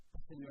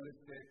Señor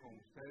esté con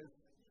ustedes.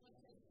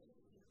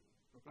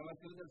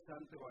 Proclamación del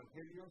Santo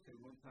Evangelio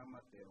según San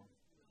Mateo.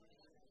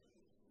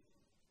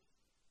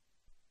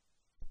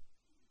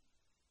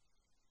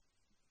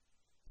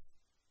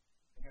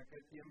 En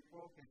aquel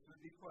tiempo Jesús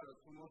dijo a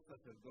los sumos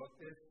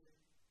sacerdotes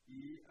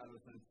y a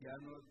los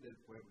ancianos del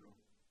pueblo: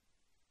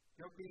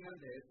 ¿Qué opinan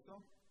de esto?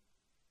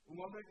 Un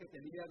hombre que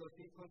tenía 2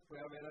 hijos fue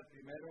a ver al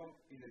primero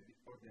y le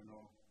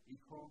ordenó: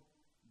 Hijo,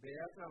 ve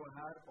a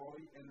trabajar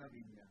hoy en la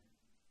viña.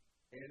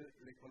 Él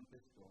le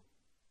contestó: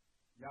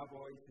 Ya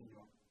voy,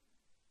 Señor.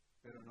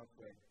 Pero no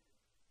fue.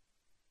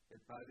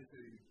 El padre se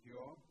dirigió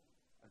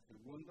al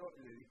segundo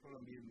y le dijo lo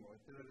mismo.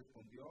 Este le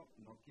respondió: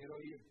 No quiero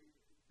ir.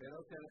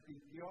 Pero se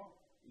arrepintió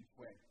y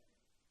fue.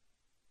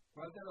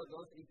 ¿Cuál de los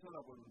 2 hizo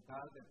la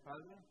voluntad del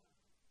Padre?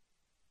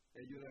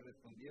 Ellos le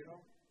respondieron: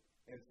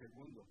 El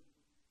segundo.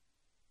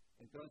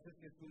 Entonces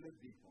Jesús les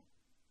dijo: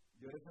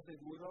 Yo les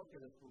aseguro que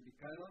los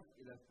publicanos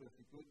y las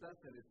prostitutas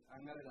se les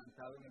han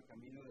adelantado en el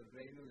camino del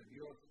reino de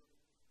Dios,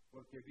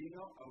 porque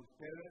vino a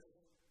ustedes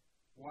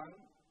Juan,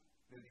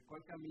 predicó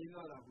el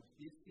camino de la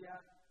justicia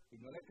y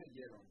no le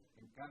creyeron.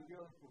 En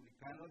cambio, los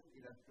publicanos y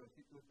las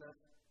prostitutas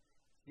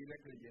sí le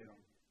creyeron.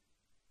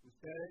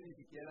 Ustedes ni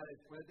siquiera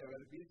después de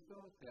haber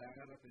visto se han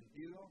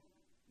arrepentido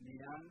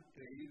ni han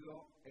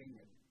creído en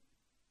él.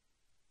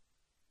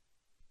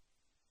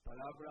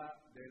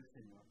 Palabra del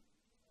Señor.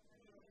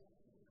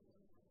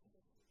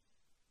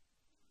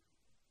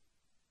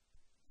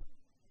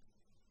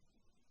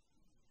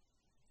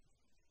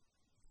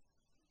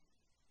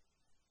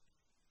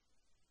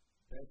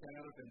 ¿Ustedes se han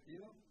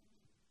arrepentido?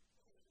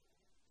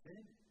 ¿Sí?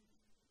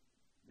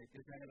 ¿De qué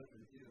se han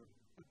arrepentido?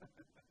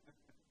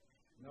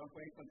 ¿No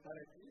pueden contar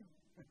aquí?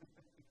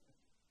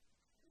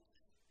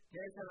 ¿Qué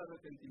es el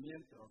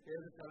arrepentimiento? ¿Qué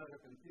es estar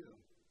arrepentido?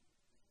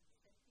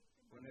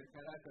 ¿Poner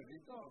cara de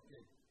perrito o qué?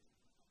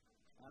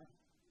 ¿Ah?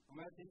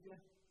 ¿Cómo es, Cintia?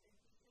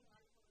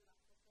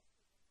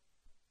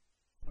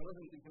 Solo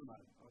sentirse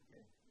mal, ok.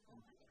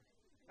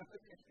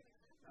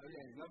 Está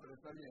bien, no, pero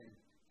está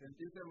bien.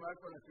 Sentirse mal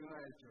por lo que uno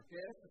ha hecho. ¿Qué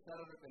es estar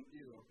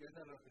arrepentido? ¿Qué es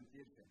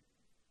arrepentirse?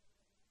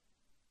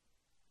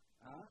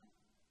 ¿Ah?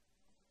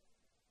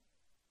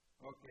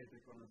 Ok,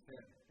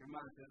 reconocer. ¿Qué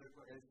más es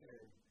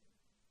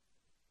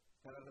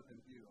estar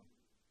arrepentido?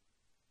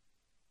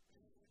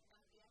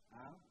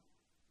 ¿Ah?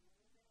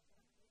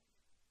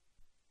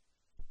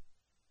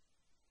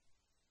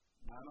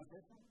 ¿Nada más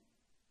eso?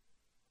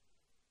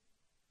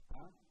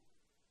 ¿Ah?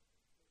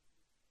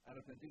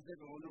 Arrepentirse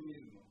con uno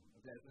mismo.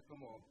 O sea, eso es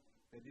como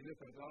pedirle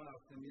perdón a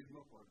usted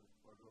mismo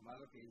por lo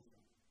malo que hizo.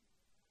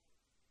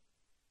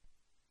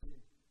 Sí.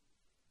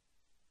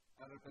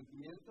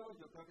 Arrepentimiento,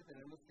 yo creo que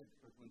tenemos que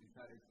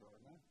profundizar eso,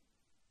 ¿verdad?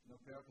 No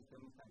creo que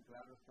estemos tan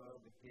claros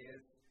todos de qué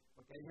es,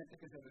 porque hay gente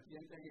que se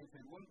arrepiente en el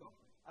segundo,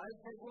 al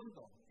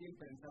segundo, sin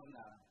pensar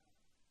nada.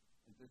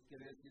 Entonces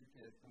quiere decir que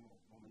es como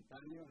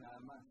momentáneo nada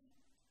más.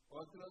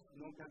 Otros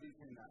nunca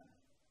dicen nada.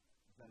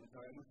 O sea, no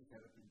sabemos si se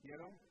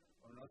arrepintieron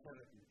o no se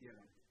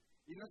arrepintieron.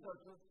 Y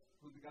nosotros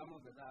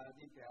juzgamos, ¿verdad?, a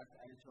alguien que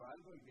ha hecho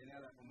algo y viene a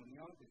la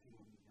comunión y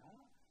decimos: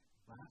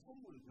 va a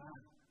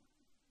comulgar.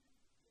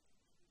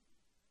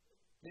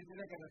 ¿Quién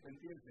tiene que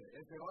arrepentirse?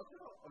 ¿Ese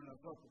otro o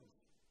nosotros?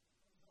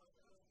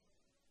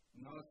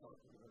 No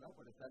nosotros, ¿verdad?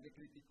 Por estar de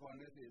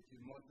criticones y de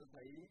chismosos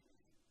ahí,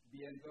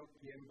 viendo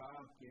quién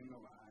va o quién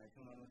no va.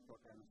 Eso no nos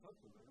toca a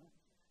nosotros, ¿verdad?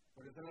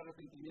 Por eso el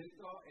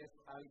arrepentimiento es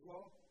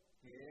algo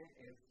que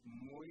es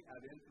muy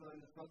adentro de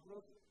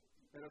nosotros,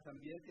 pero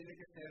también tiene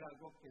que ser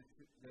algo que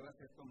deba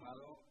ser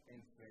tomado en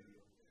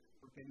serio.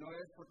 Porque no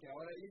es porque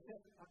ahora dice: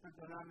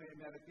 perdóname,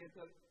 me arrepiento,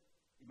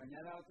 y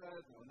mañana otra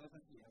vez, no es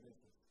así a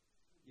veces.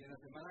 Y en la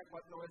semana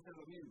 4 veces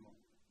lo mismo,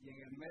 y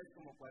en el mes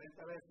como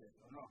 40 veces,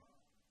 ¿o no?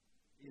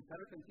 Y está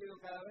arrepentido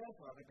cada vez,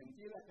 o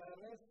arrepentida cada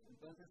vez.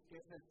 Entonces, ¿qué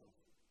es eso?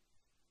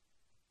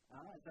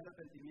 ¿Es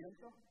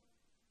arrepentimiento?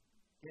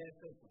 ¿Qué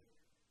es eso?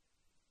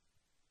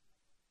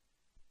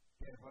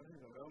 Que Jorge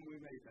lo veo muy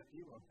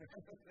meditativo.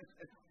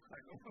 Está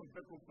como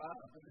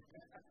preocupado.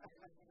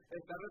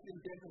 Está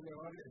arrepintiéndose,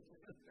 Jorge.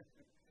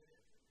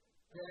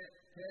 ¿Qué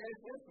es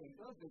eso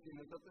entonces? Si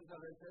nosotros a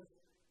veces,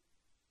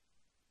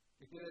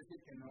 ¿qué quiere decir?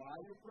 Que no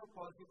hay un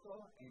propósito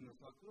en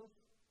nosotros.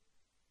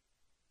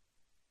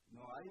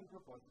 No hay un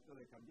propósito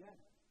de cambiar.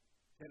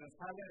 Se nos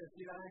sale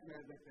decir: me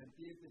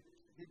arrepentí,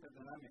 sí,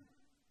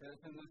 perdóname. Pero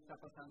eso no está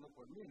pasando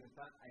por mí, no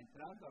está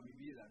entrando a mi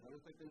vida. No lo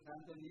estoy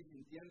pensando ni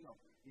sintiendo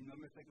y no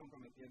me estoy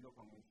comprometiendo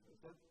con eso.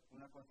 Eso es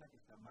una cosa que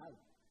está mal,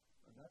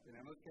 ¿verdad?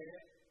 Tenemos que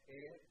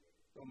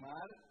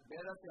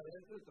ver hacia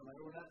adentro y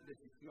tomar una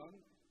decisión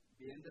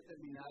bien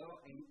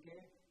determinada en que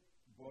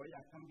voy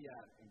a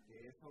cambiar, en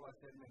que eso va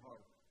a ser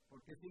mejor.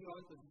 Porque si no,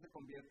 entonces se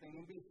convierte en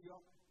un vicio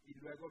y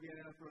luego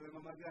vienen los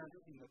problemas más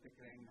grandes y no te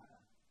creen nada.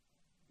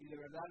 Y de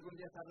verdad algún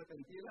día está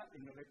arrepentida y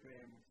no le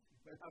creemos,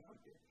 ¿verdad?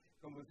 Porque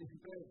como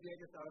siempre decía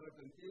que estaba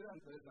arrepentida,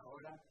 entonces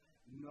ahora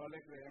no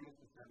le creemos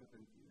que está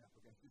arrepentida,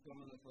 porque así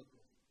somos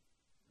nosotros,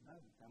 ¿verdad?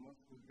 Estamos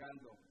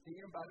juzgando. Sin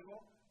embargo,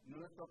 no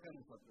nos toca a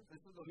nosotros.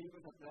 Estos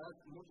domingos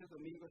atrás, muchos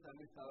domingos han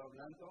estado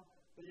hablando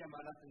de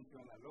llamar la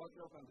atención al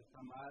otro cuando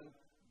está mal,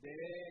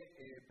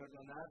 de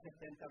perdonar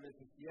 70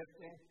 veces 7,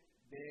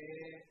 de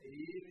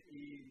ir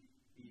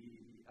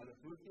y a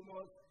los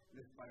últimos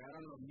les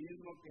pagaron lo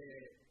mismo que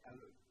a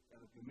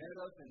los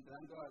primeros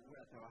entrando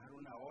a trabajar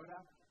una hora.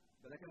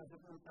 ¿Verdad que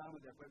nosotros no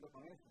estábamos de acuerdo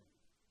con eso?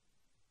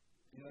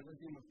 Y nosotros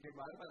decimos, qué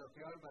bárbaro,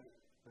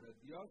 pero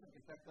Dios es el que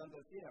está actuando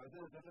así. A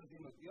veces nosotros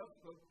decimos, Dios,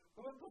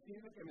 ¿cómo es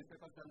posible que me esté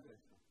pasando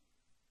esto?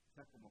 O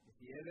sea, como que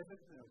si Él es el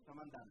que nos está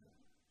mandando.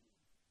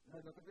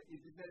 Y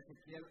dice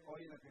Ezequiel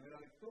hoy en la primera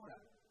lectura,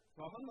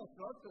 somos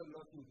nosotros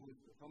los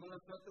injustos, somos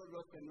nosotros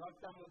los que no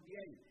actuamos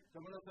bien,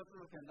 somos nosotros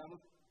los que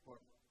andamos por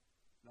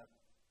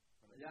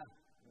allá,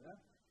 ¿verdad?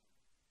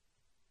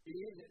 Y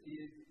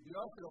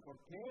Dios, pero ¿por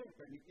qué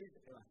permitís?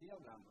 Así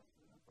hablamos,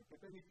 ¿verdad? ¿Por qué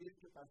permitís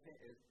que pase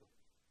esto?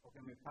 O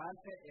que me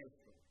pase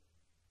esto.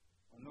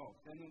 O no,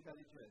 usted nunca ha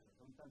dicho eso,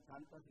 son tan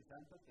santas y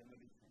santas que no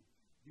dicen.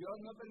 Dios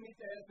no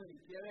permite eso, ni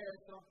quiere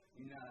eso,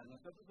 ni nada.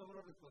 Nosotros somos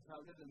los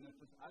responsables de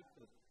nuestros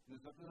actos.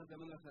 Nosotros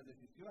hacemos nuestras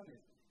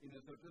decisiones y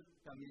nosotros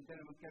también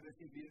tenemos que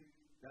recibir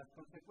las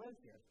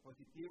consecuencias,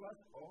 positivas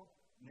o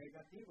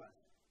negativas.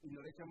 Y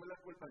no le echamos la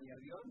culpa ni a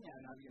Dios ni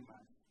a nadie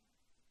más.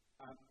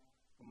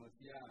 Como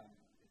decía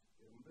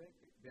este hombre,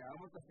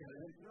 veamos hacia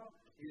adentro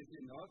y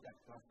decir, no, te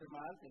actuaste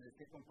mal, tenés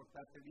que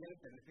comportarte bien,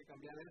 tenés que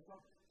cambiar eso.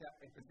 O sea,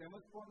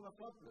 empecemos por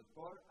nosotros,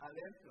 por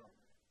adentro.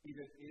 Y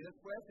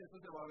después eso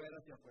se va a ver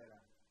hacia afuera.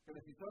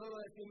 Pero si solo lo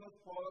decimos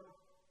por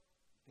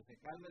que se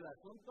calme el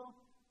asunto,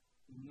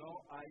 no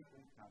hay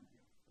un cambio.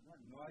 ¿Verdad?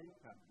 No hay un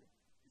cambio.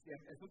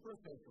 Es un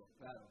proceso,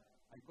 claro.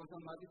 Hay cosas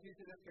más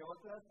difíciles que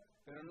otras,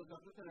 pero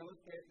nosotros tenemos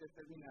que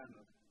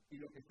determinarnos. Y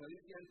lo que está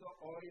diciendo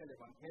hoy el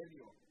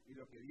Evangelio y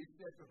lo que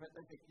dice el profeta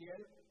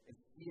Ezequiel es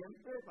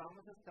siempre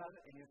vamos a estar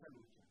en esa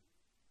lucha.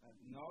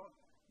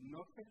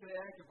 No se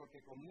crean que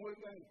porque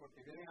comulgan y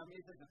porque vienen a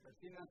misa y se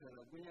persignan, se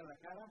rasguñan la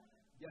cara,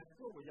 ya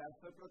estuvo, ya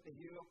estoy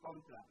protegido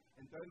contra.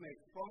 Entonces me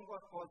expongo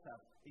a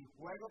cosas y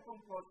juego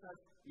con cosas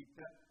y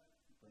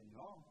pues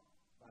no,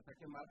 vas a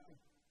quemarte.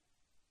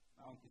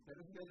 Aunque esté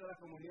recibiendo la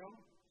comunión,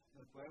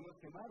 ¿nos podemos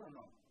quemar o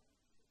no?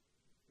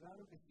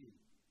 Claro que sí.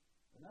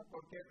 ¿Verdad?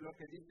 Porque lo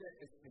que dice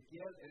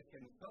Ezequiel es que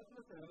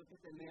nosotros tenemos que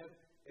tener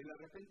el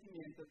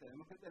arrepentimiento,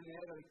 tenemos que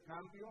tener el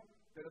cambio,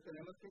 pero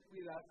tenemos que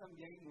cuidar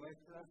también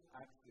nuestras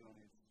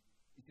acciones.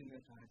 Y si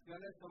nuestras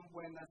acciones son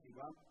buenas y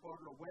van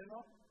por lo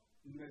bueno,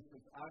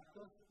 nuestros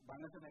actos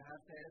van a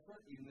asemejarse a eso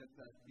y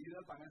nuestras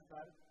vidas van a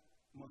estar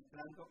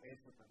mostrando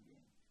eso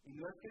también. Y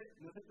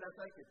no se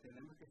trata de que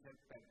tenemos que ser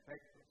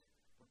perfectos,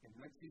 porque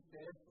no existe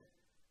eso.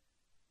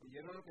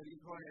 Oyeron lo que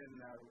dijo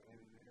en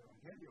el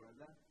Evangelio,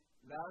 ¿verdad?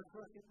 Las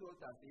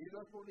prostitutas y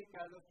los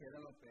publicanos, que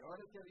eran los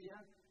peores que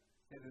había,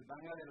 se les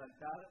van a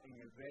adelantar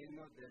en el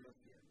reino de los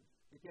cielos.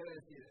 ¿Qué quiere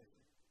decir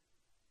eso?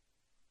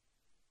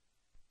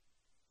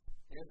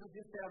 Esos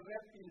sí se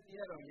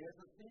arrepintieron y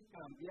esos sí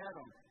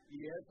cambiaron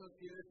y esos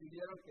sí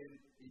decidieron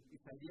y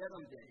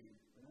salieron de ahí,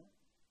 ¿verdad?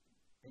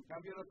 En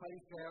cambio los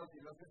fariseos y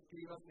los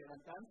escribas, que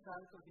eran tan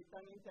santos y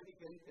tan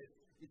inteligentes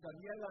y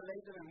sabían la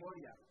ley de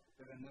memoria,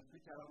 pero no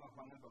escucharon a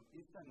Juan el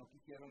Bautista, no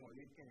quisieron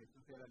oír que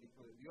Jesús era el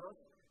Hijo de Dios,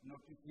 no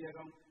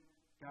quisieron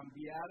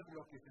cambiar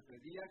lo que se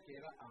pedía, que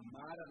era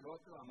amar al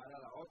otro, amar a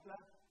la otra,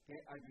 que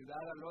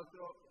ayudar al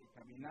otro y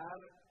caminar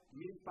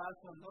 1000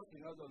 pasos, no,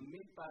 sino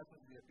 2000 pasos,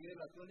 y le pide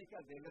la túnica,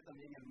 déle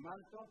también el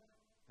manto,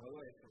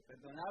 todo eso.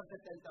 Perdonar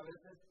 70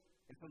 veces,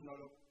 eso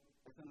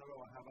no lo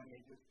bajaban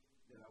ellos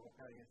de la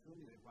boca de Jesús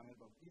y de Juan el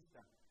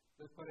Bautista.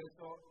 Entonces por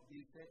eso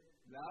dice,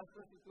 las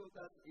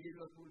prostitutas y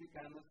los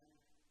publicanos,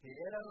 que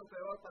eran lo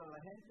peor para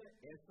la gente,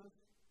 esos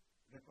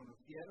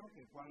reconocieron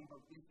que Juan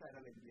Bautista era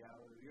el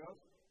enviado de Dios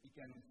y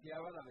que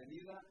anunciaba la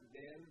venida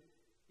del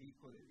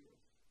Hijo de Dios.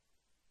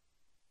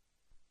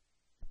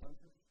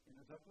 Entonces, ¿y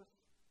nosotros?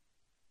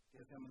 ¿Qué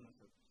hacemos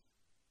nosotros?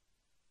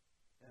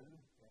 ¿Qué haces?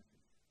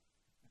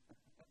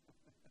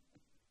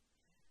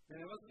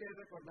 Tenemos que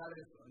recordar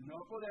eso. No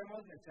podemos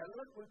echarle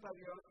la culpa a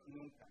Dios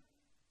nunca.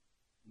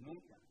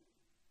 Nunca.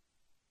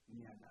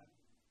 Ni a nadie.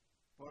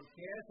 ¿Por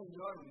qué,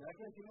 Señor? ¿Verdad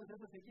que decimos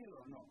eso seguido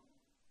o no?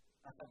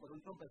 Hasta por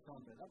un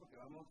tropezón, ¿verdad? Porque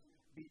vamos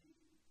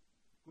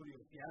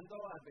curioseando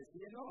al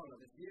vecino o a la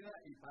vecina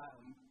y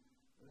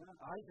 ¿verdad?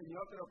 Ay,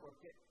 Señor, ¿pero por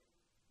qué?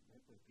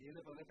 Pues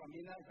pídele por donde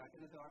camina y ya que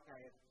no se va a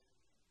caer.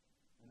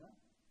 ¿Verdad?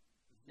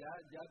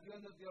 Ya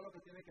Dios nos dio lo que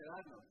tiene que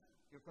darnos.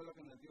 ¿Qué fue lo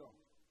que nos dio?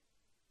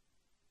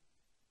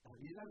 La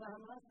vida nada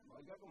más.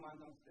 Oiga cómo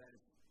andan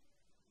ustedes.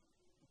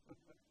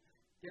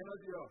 ¿Qué nos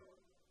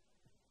dio?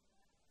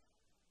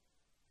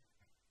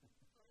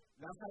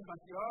 La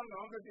salvación,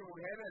 hombres y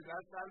mujeres, la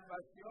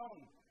salvación.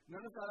 ¿No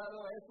nos ha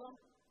dado eso?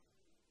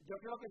 Yo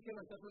creo que es que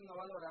nosotros no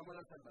valoramos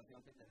la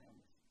salvación que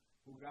tenemos.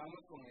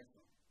 Jugamos con eso.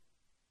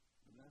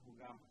 ¿Verdad?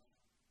 Jugamos.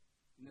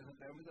 Y nos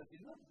atrevemos a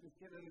decir, no, pues es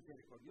que Él es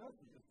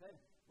misericordioso, yo sé.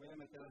 Voy a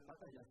meter las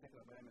patas, ya sé que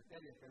las voy a meter,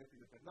 y espero que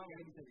le perdón, Él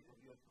es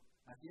misericordioso.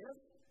 Así es.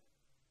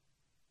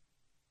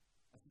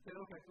 Así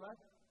tenemos que actuar.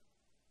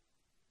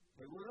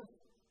 ¿Seguros?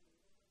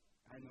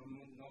 Ay,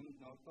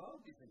 no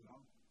todos dicen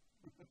no.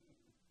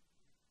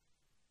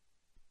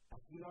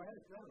 Así no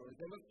es, claro.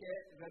 Tenemos que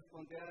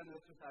responder a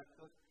nuestros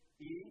actos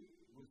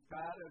y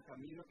buscar el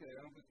camino que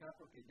debemos buscar,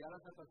 porque ya la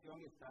salvación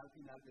está al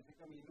final de ese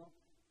camino.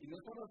 Y no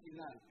solo al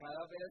final,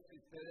 cada vez que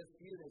usted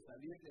decide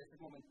salir de ese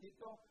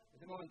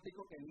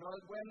momentico que no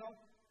es bueno,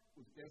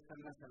 usted está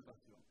en la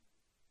salvación.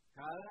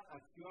 Cada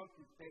acción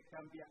que usted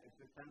cambia,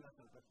 usted está en la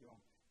salvación.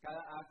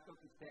 Cada acto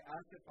que usted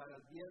hace para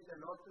el bien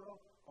del otro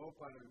o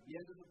para el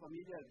bien de su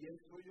familia, el bien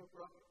suyo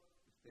propio,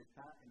 usted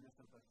está en la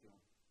salvación.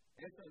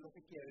 Eso es lo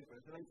que quiere, por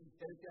eso la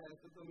insistencia de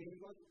estos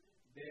domingos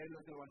de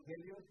los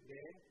evangelios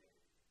de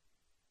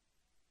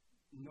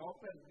no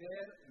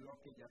perder lo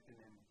que ya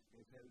tenemos,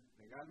 que es el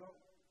regalo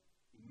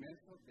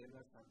inmenso de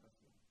la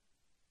salvación.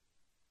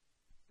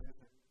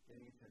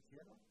 ¿Quieren irse al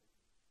cielo?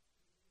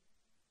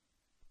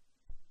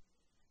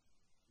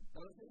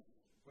 Entonces,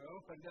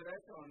 ¿podemos perder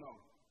eso o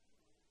no?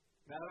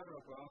 Claro que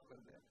lo podemos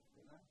perder,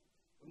 ¿verdad?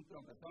 Un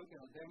trompezón que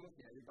nos demos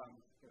y ahí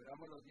vamos,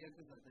 quebramos los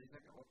dientes hasta ahí se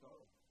acabó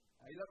todo.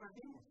 Ahí lo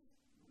perdimos,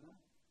 ¿verdad?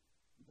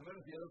 No me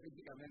refiero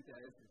físicamente a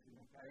eso,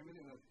 sino que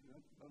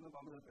no nos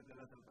vamos a perder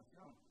la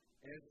salvación.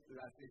 Es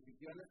las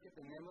decisiones que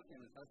tenemos que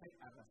nos hacen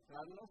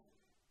arrastrarnos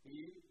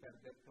y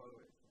perder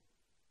todo eso.